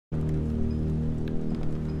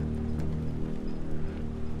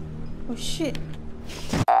Oh shit.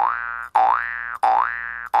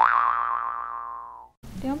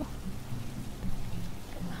 Dia apa?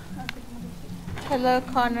 Hello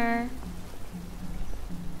Connor.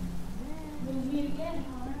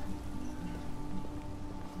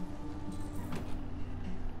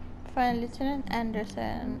 Find Lieutenant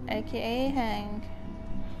Anderson, aka Hank.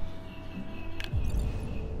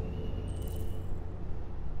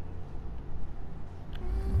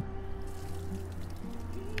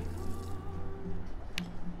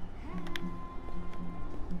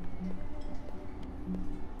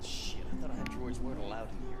 Shit, I thought I had droids weren't allowed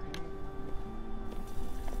in here.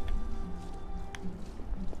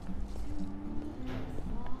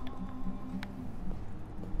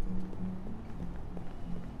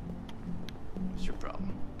 What's your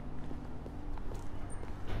problem?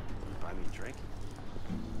 Buy me a drink?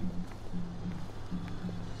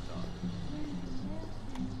 Dog.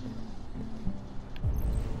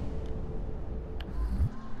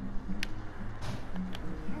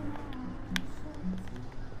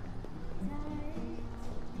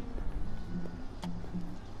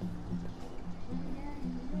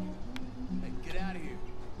 Hey, get out of here.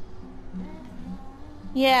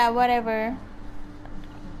 Yeah, whatever.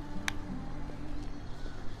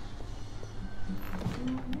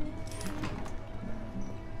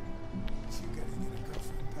 So you gotta get a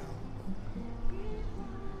girlfriend, pal.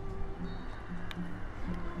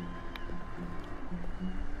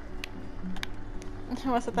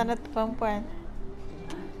 Masa tanda tu perempuan.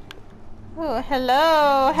 Oh,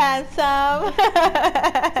 hello, handsome.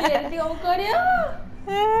 Dia tengok muka dia.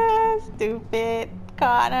 Stupid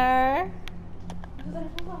Connor.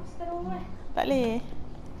 Sekarang Tak boleh.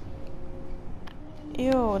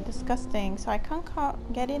 Ew, disgusting. So I can't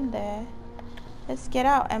get in there. Let's get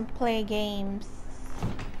out and play games.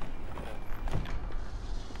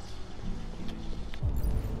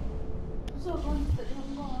 so kau tak tengok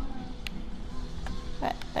muka.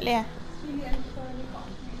 Tak boleh lah. Pilihan kau ni kau.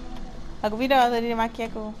 Aku video tadi dia maki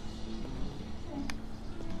aku.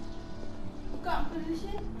 Buka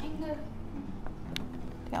position angle.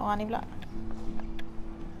 Tengok orang ni pula.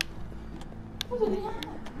 Apa tu dia?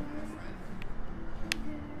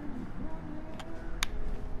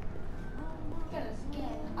 Kena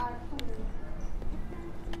scan R2.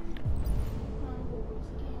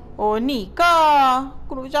 Oh ni kah?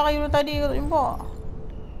 Aku duk cari dulu tadi aku tak jumpa.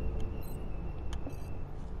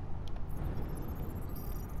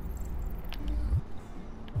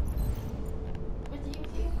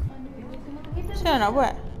 Macam mana nak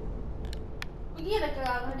buat? Pergi dah ke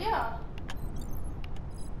arah dia.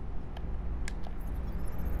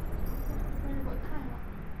 Mana buat time tak?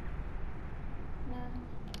 Nah.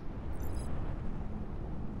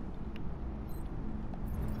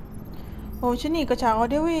 Oh macam ni kau cara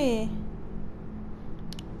dia weh.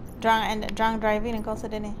 Drunk driving kau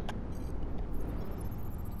sedar ni.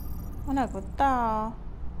 Mana aku tahu.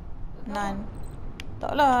 Nan.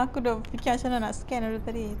 Taklah aku dah fikir macam mana nak scan dulu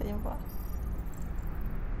tadi tak jumpa.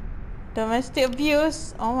 Domestic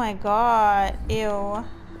abuse. Oh my god. Ew.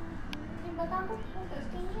 Ni belakang aku tak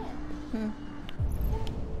scan kan?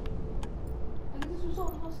 Lagi tu susah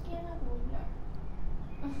untuk scan aku pula.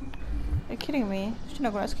 Are you kidding me? Macam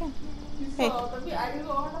mana aku nak scan? Susah, tapi ada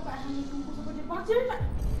orang dapat hanya tunggu sampai dia baca tak?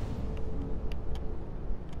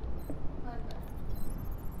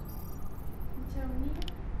 Macam ni.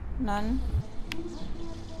 None.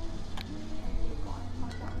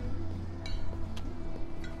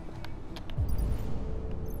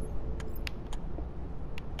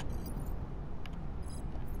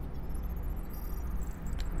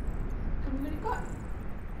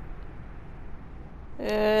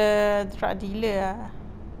 Drug dealer lah.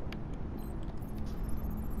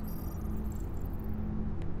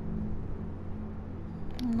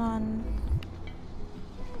 None.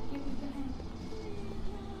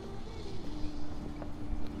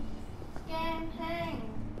 Scan hang.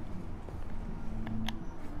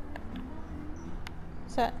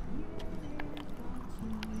 Set.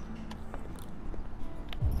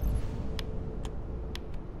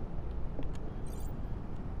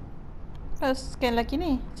 Scan lagi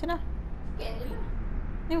ni. Macam mana? Scan je lah.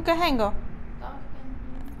 Ni bukan hang kau? Tak scan.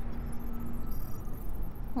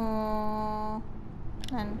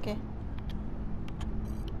 Kan, okay.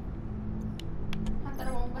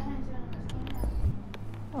 Hantar orang bahan je lah nak scan lah.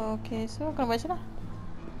 Okay, so kena baca lah.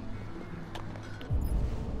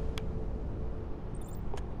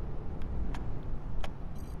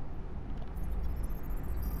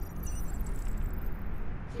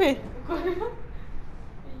 Weh.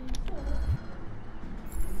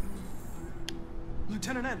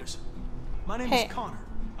 Lieutenant Anderson, my name Hey. is Connor.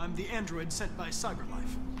 I'm the android sent by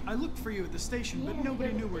CyberLife. I looked for you at the station, but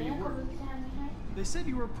nobody knew where you were. They said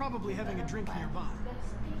you were probably having a drink nearby.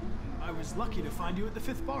 I was lucky to find you at the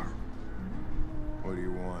 5th bar. What do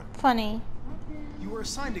you want? Funny. You were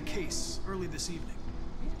assigned a case early this evening.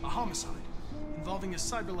 A homicide involving a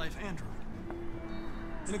CyberLife android.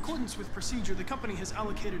 In accordance with procedure, the company has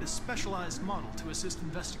allocated a specialized model to assist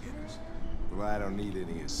investigators. Well, I don't need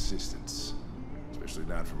any assistance. Especially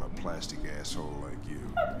not from a plastic asshole like you.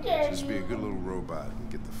 Just be a good little robot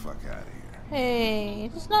and get the fuck out of here.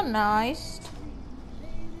 Hey, it's not nice.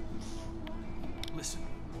 Listen,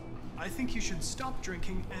 I think you should stop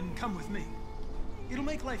drinking and come with me. It'll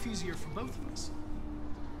make life easier for both of us.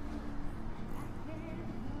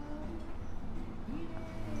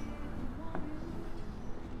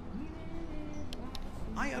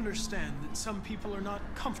 I understand that some people are not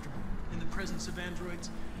comfortable in the presence of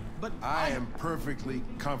androids, but I am perfectly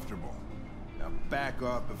comfortable. Now back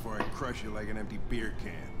off before I crush you like an empty beer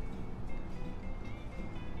can.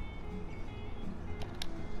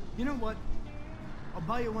 You know what? I'll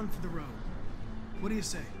buy you one for the road. What do you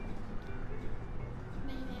say?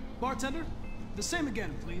 Bartender, the same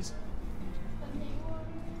again, please.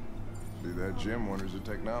 See that, Jim? Wonders of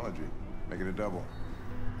technology. Make it a double.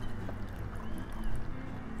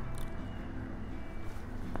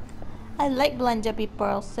 I like belanja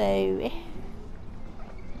people, so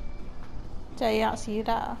Jaya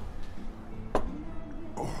sira.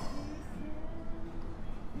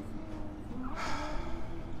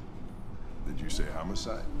 Did you say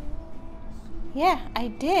homicide? Yeah, I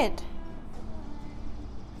did.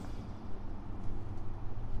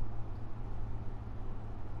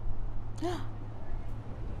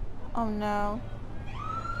 Oh no.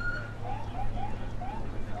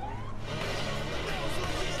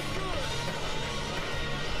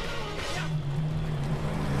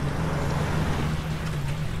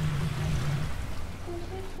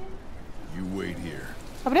 You wait here.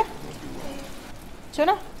 Apa dia? Macam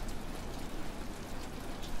mana?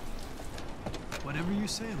 Whatever you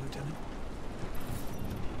say, Lieutenant.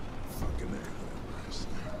 Fucking A.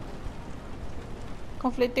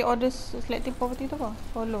 Conflicting orders, selective property tu apa?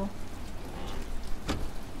 Follow.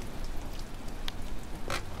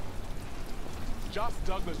 Josh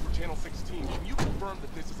Douglas for Channel 16. Can you confirm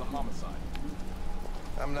that this is a homicide?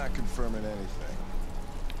 I'm not confirming anything.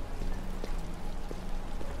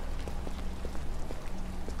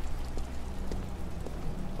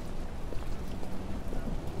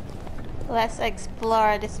 Let's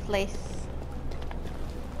explore this place.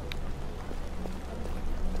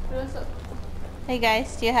 Hey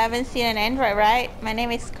guys, you haven't seen an android, right? My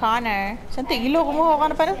name is Connor. Cantik gila rumah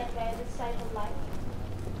orang depan tu.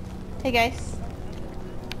 Hey guys.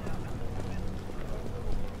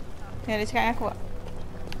 Ya, dia cakap dengan aku.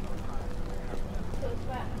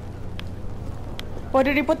 Oh,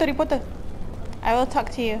 ada reporter. I will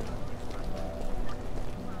talk to you.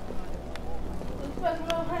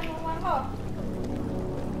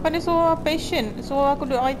 Kan dia suruh patient, suruh aku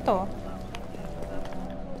duduk kereta.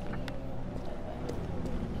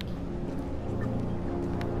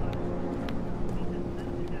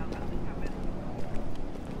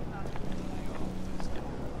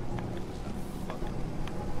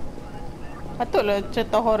 Patutlah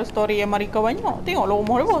cerita horror story Amerika banyak. Tengoklah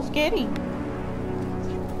rumah dia pun scary.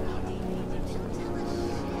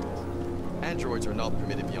 Androids are not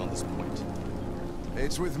permitted beyond this point.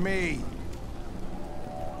 It's with me.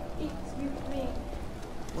 It's with me.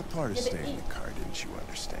 What part of staying in the car didn't you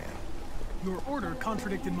understand? Your order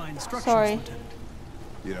contradicted my instructions, Sorry. Lieutenant.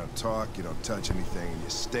 You don't talk, you don't touch anything, and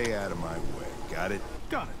you stay out of my way. Got it?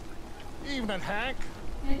 Got it. Evening, Hank.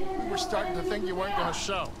 We were starting to think you weren't gonna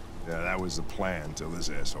show. Yeah, that was the plan till this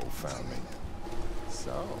asshole found me.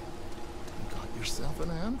 So, you got yourself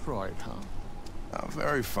an android, huh? Oh,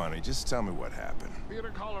 very funny. Just tell me what happened. We had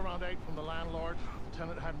a call around 8 from the landlord. The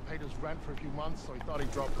tenant hadn't paid his rent for a few months, so he thought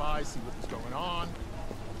he'd drop by, see what was going on.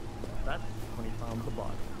 That's when he found the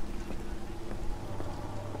body.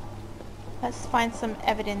 Let's find some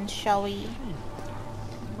evidence, shall we?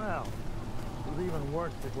 Well, it was even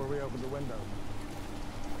worse before we opened the window.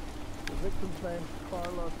 The victim's name's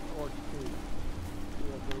Carlos Ortiz. He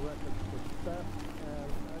has a record for theft and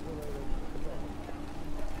aggravated assault.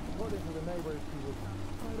 According to the neighbors, he was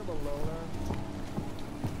kind of a loner.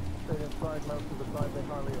 Stayed inside most of the time, they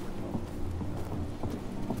hardly ever talked.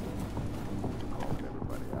 Calling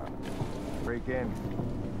everybody out. Break in.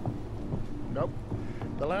 Nope.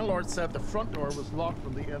 The landlord said the front door was locked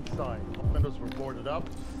from the inside. Windows were boarded up.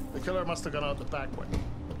 The killer must have gone out the back way.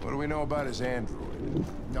 What do we know about his android?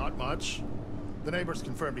 Not much. The neighbors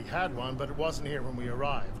confirmed he had one, but it wasn't here when we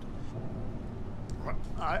arrived.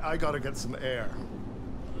 I gotta get some air.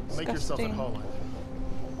 Make yourself at Disgusting. home.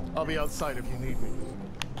 I'll be outside if you need me.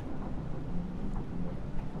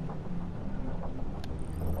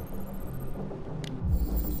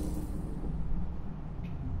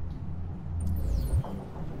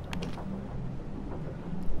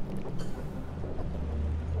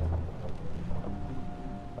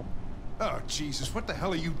 Oh, Jesus, what the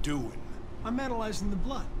hell are you doing? I'm analyzing the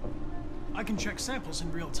blood. I can check samples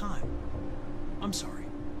in real time. I'm sorry.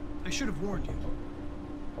 I should have warned you.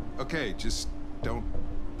 Okay, just don't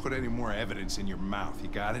put any more evidence in your mouth, you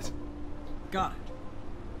got it? Got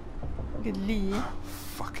it. Geli.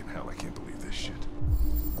 Fucking hell, I can't believe this shit.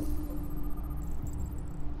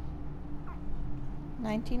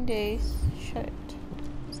 19 days. Shit.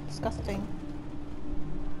 It's disgusting.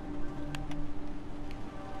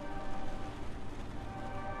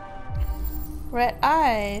 Red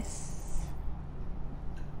eyes.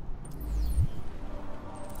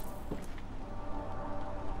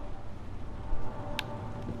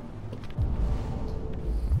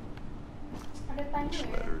 Ada tanya Each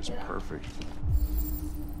ya, letter is dia nak- perfect.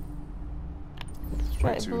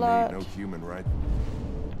 Red Too neat, blood. no human, right?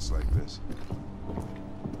 It's like this.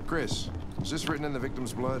 Chris, is this written in the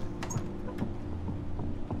victim's blood?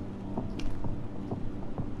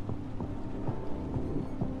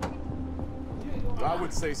 I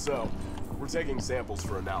would say so. We're taking samples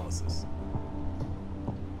for analysis.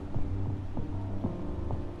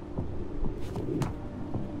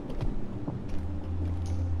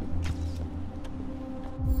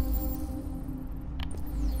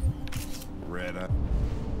 Red eye.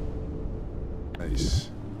 Nice.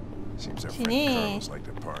 Seems our friend Sini. Carlos liked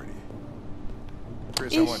to party.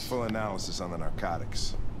 Chris, I Ish. want full analysis on the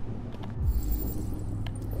narcotics.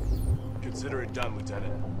 Consider it done,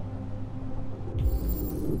 Lieutenant.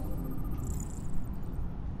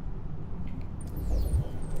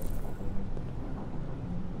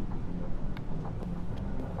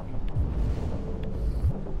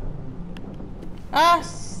 Ah,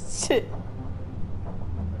 shit.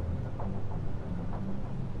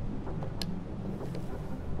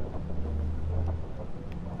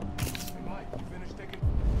 Hey, Mike, you finished taking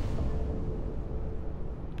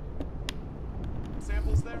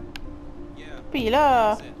samples there?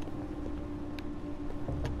 Pilah.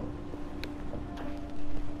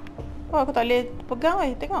 Oh, aku tak boleh pegang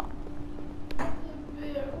weh. Tengok.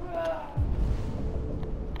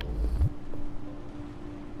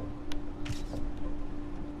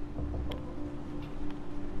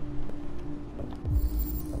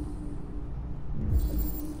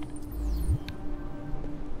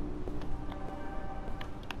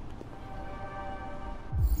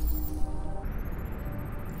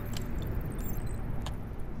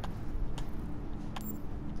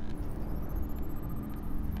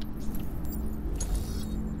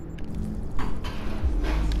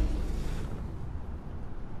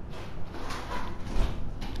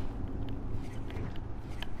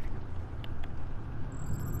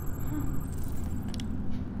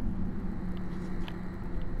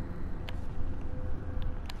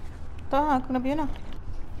 Tahu aku nak pergi mana?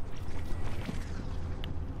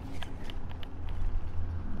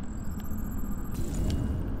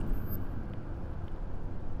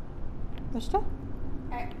 Lepas tu?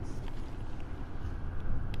 X.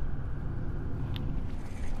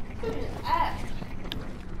 Itu je X.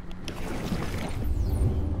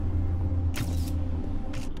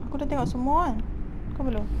 Aku dah tengok semua kan? Kau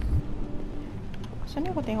belum? Macam mana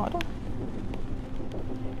aku tengok tu?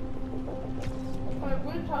 Kalau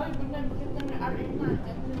boleh cari benda kita nak arena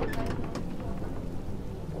dan kita nak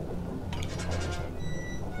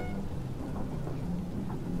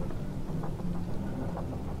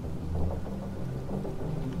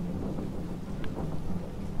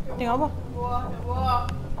Tengok apa? buah.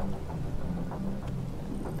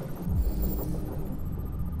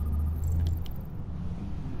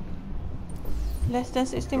 Less than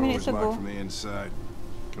 60 Door minutes was locked ago. from the inside.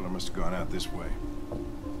 Killer must have gone out this way.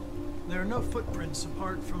 There are no footprints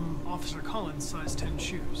apart from Officer Collins' size 10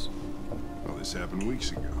 shoes. Well, this happened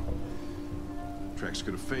weeks ago. Tracks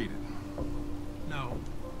could have faded. No,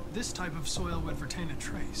 this type of soil would retain a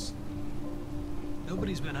trace.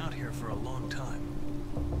 Nobody's been out here for a long time.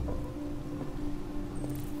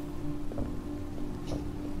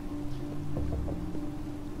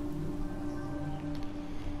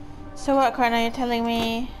 So what, Corner? You're telling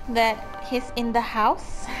me that he's in the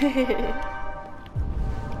house?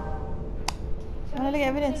 Mana lagi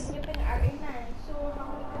evidence? Kita nak arena. So,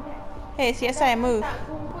 hang kena Hey, CSI, move. tak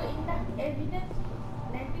kumpul enough evidence.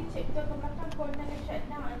 Nanti check ke belakang corner dan shut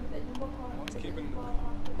down. Kita tak jumpa corner.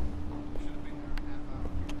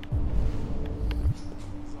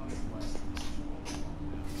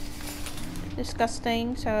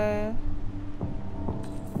 disgusting, so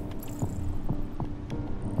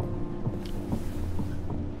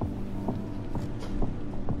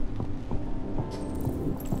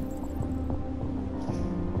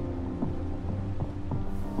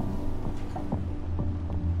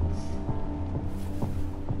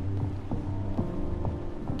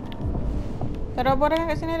tak ada apa dah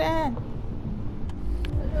kat sini kan?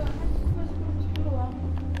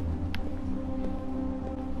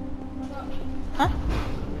 Hah?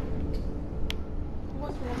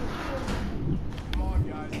 Come on,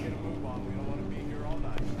 guys, get a move on. We don't want to be here all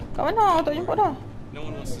night. Kat mana? Tak jumpa dah. No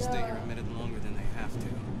one wants to stay here a minute longer than they have to.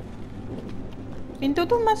 Pintu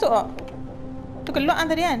tu masuk tak? Tu keluar kan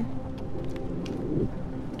tadi kan?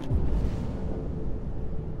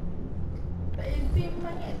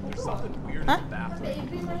 There's something weird Huh? in the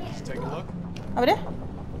bathroom. Just take a look. Apa dia?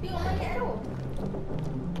 Tengok mayat tu.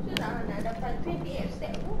 Tu nak dapat 20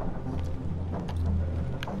 step tu.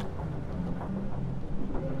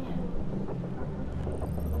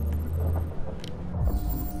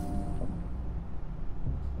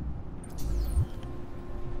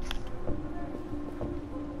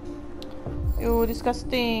 Ew,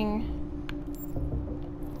 disgusting.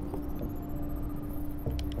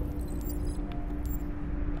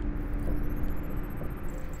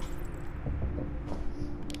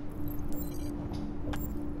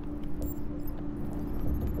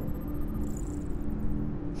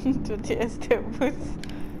 Tu dia step bus.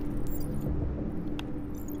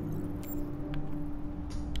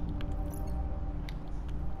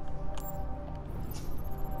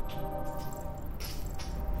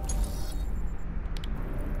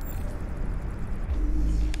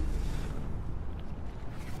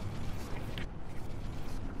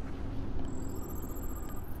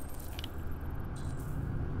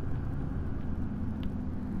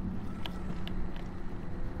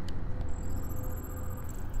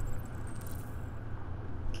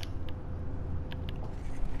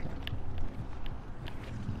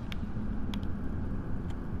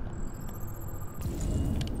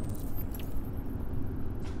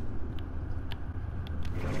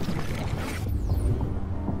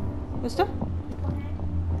 Lepas tu?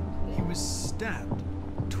 He was stabbed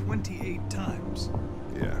 28 times.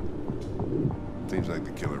 Yeah. Seems like the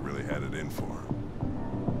killer really had it in for him.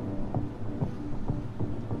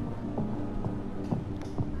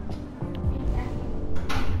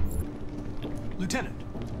 Lieutenant,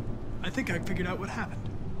 I think I figured out what happened.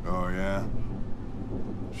 Oh, yeah?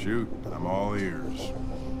 Shoot, I'm all ears.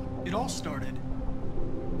 It all started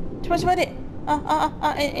Cepat adik.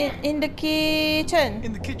 In the kitchen.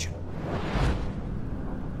 in the kitchen.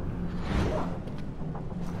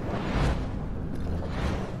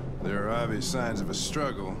 There are obvious signs of a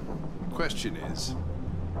struggle. The question is,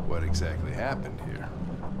 what exactly happened here?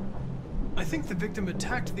 I think the victim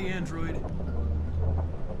attacked the android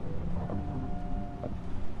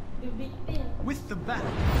with the bat.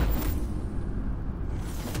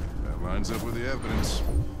 That lines up with the evidence.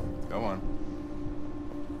 Go on.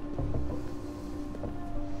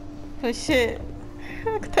 Oh shit.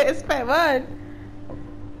 Aku tak expect pun.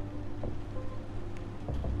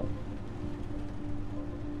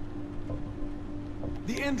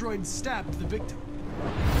 The android stabbed the victim.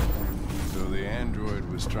 So the android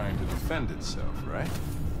was trying to defend itself, right?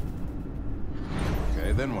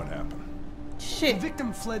 Okay, then what happened? The Shit.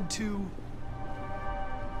 victim fled to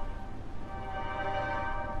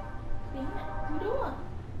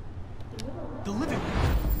the living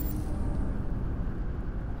room.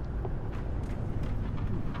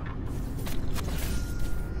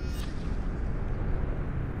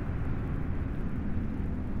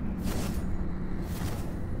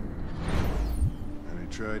 And he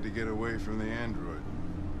tried to get away from the android.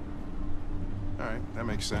 All right, that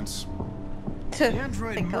makes sense. The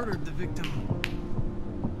android Tengok. murdered the victim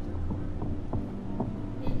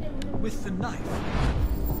with the knife.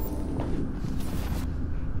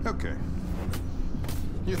 Okay.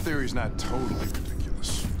 Your theory's not totally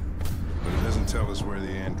ridiculous, but it doesn't tell us where the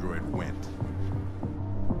android went.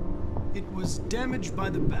 It was damaged by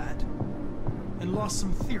the bat and lost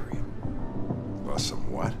some therium. Lost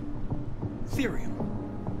some what? Therium.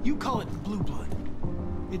 You call it blue blood.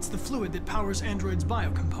 It's the fluid that powers androids'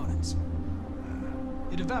 biocomponents.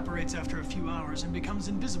 It evaporates after a few hours and becomes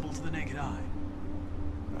invisible to the naked eye.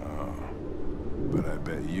 Oh. But I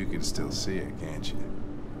bet you can still see it, can't you?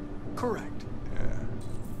 Correct. Yeah.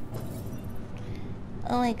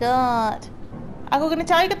 Oh my god. Aku kena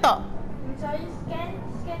cari ke tak? Cari scan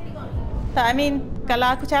tengok ni. Tak, I mean,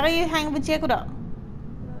 kalau aku cari, hang benci aku tak?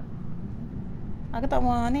 Aku tak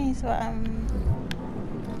mau ni sebab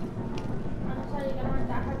Mana cari kalau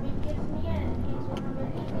tak habis kes ni kan.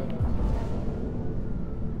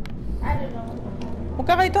 I don't know.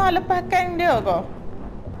 Bukankah itu hang lepaskan dia ke?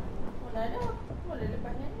 Mana ada? Boleh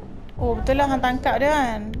lepasnya. Oh betul lah hang tangkap dia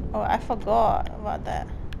kan. Oh I forgot about that.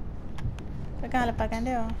 Takkan hang lepaskan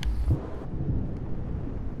dia.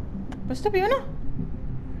 Lepas tu pergi mana?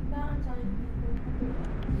 Dah cari.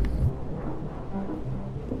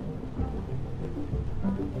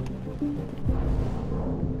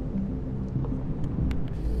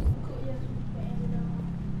 Kok ya sampai yang dah.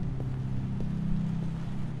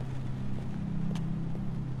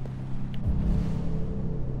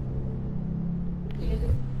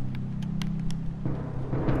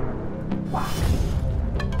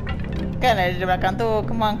 Kan ada di belakang tu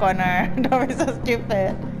kemang corner. Dah bisa skip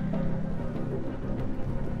eh.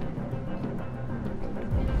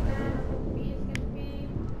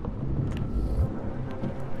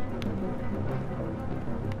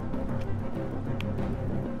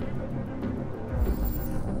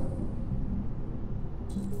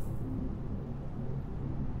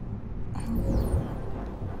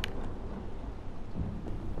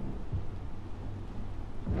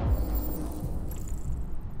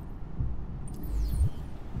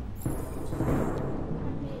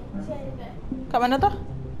 Kat mana tu?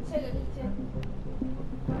 Saya kat kitchen.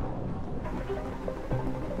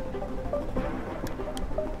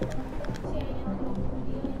 Saya yang tengok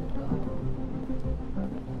dia yang tengok.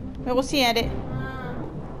 Kerusi adik.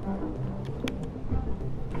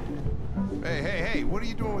 Hey, what are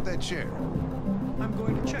you doing with that chair? I'm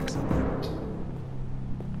going to check something.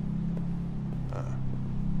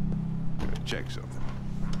 Gonna check something.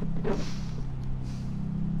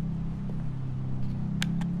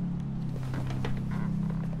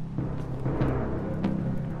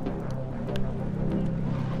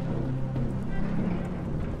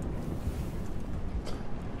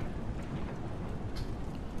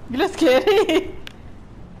 Gila scary.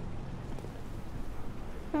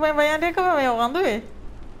 Bayang-bayang dia ke bayang orang tu eh?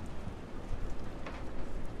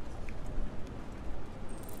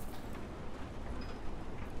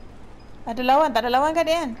 Ada lawan? Tak ada lawan kan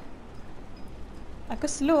dia kan?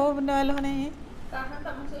 Aku slow benda alah ni. Tahan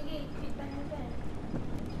tak masuk lagi. Kita tanya kan.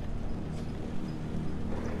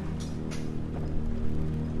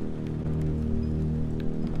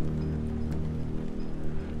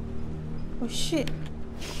 Oh shit.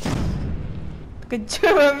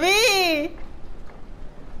 Terkejut babi.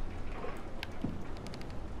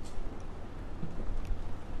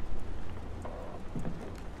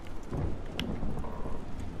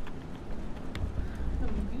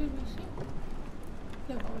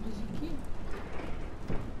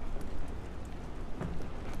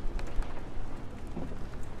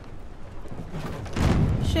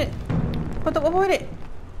 Shit. Kau tak apa-apa adik?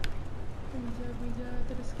 Bijak-bijak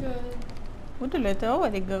teruskan. Udah lah tu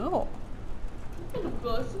awak dia gerok. Kita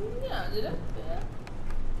lupa semuanya je lah.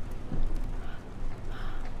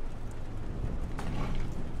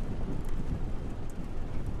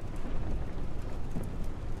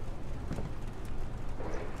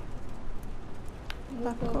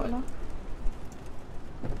 Takut lah.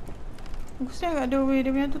 Kesian kat dia weh.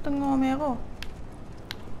 Dia punya tu tengah merah.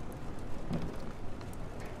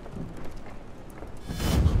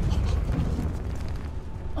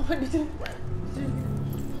 Apa dia tu?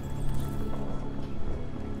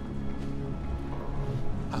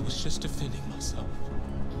 I was just defending myself.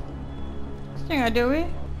 Kesian kat dia weh.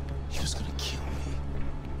 He was gonna kill me.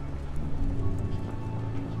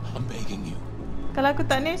 I'm begging you. Kalau aku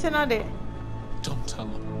tak ni macam mana adik? Don't tell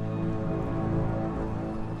him.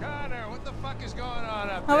 Connor, what the fuck is going on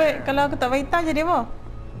up Awek, kalau aku tak beritahu jadi apa?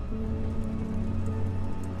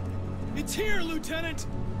 It's here, Lieutenant!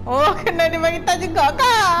 Oh, kena dia beritahu juga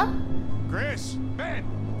kah? Chris, Ben,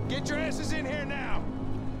 get your asses in here now.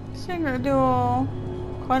 Kesian kat dia.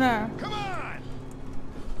 Connor. Come on!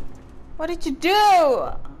 What did you do?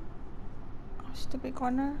 Oh, stupid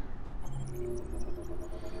Connor.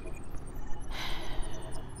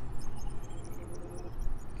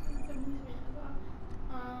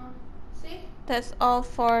 Save That's all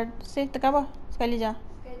for... Save tekan apa? Sekali je.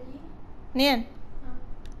 sekali. Ni kan?